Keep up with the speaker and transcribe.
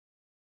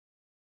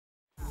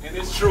And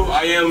it's true,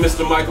 I am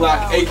Mr. Mike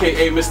Locke,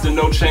 aka Mr.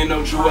 No Chain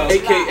No Jewel,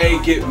 aka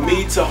get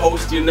me to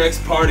host your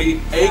next party,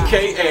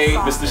 aka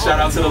Mr. Shout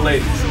Out to the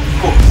Ladies,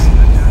 of course.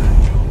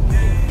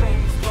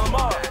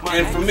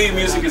 And for me,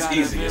 music is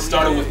easy. It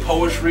started with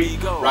poetry,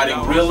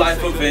 writing real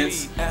life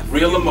events,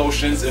 real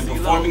emotions, and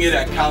performing it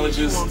at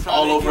colleges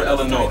all over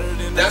Illinois.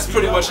 That's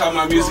pretty much how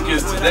my music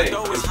is today.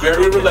 It's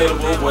very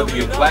relatable, whether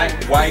you're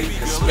black, white,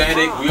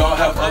 Hispanic, we all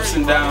have ups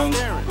and downs,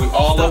 we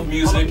all love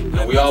music,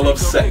 and we all love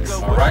sex,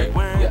 alright?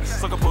 Yes.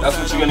 That's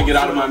what you're gonna get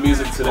out of my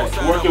music today.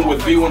 Working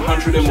with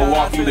V100 in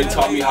Milwaukee, they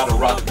taught me how to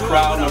rock the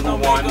crowd,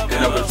 number one,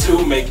 and number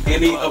two, make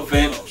any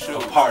event a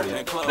party.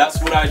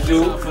 That's what I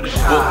do. Book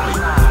me.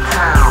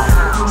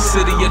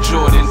 City of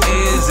Jordan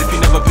is, if you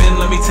never been,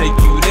 let me take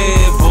you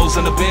there. Bulls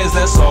and the Bears,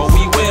 that's all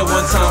we wear.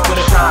 One time for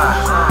the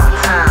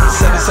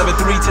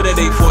 773 to that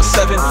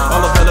 847.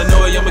 All of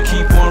Illinois, I'ma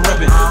keep on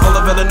reppin'. All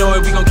of Illinois,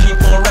 we gon' keep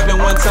on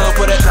reppin'. One time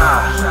for that.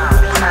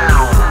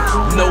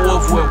 Know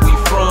of where we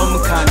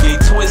from,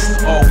 Kanye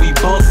twist, all we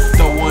bump.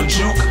 Throw one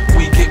juke,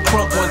 we get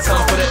crunk. One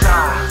time for that.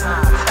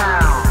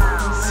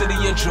 City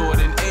of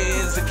Jordan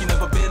is, if you never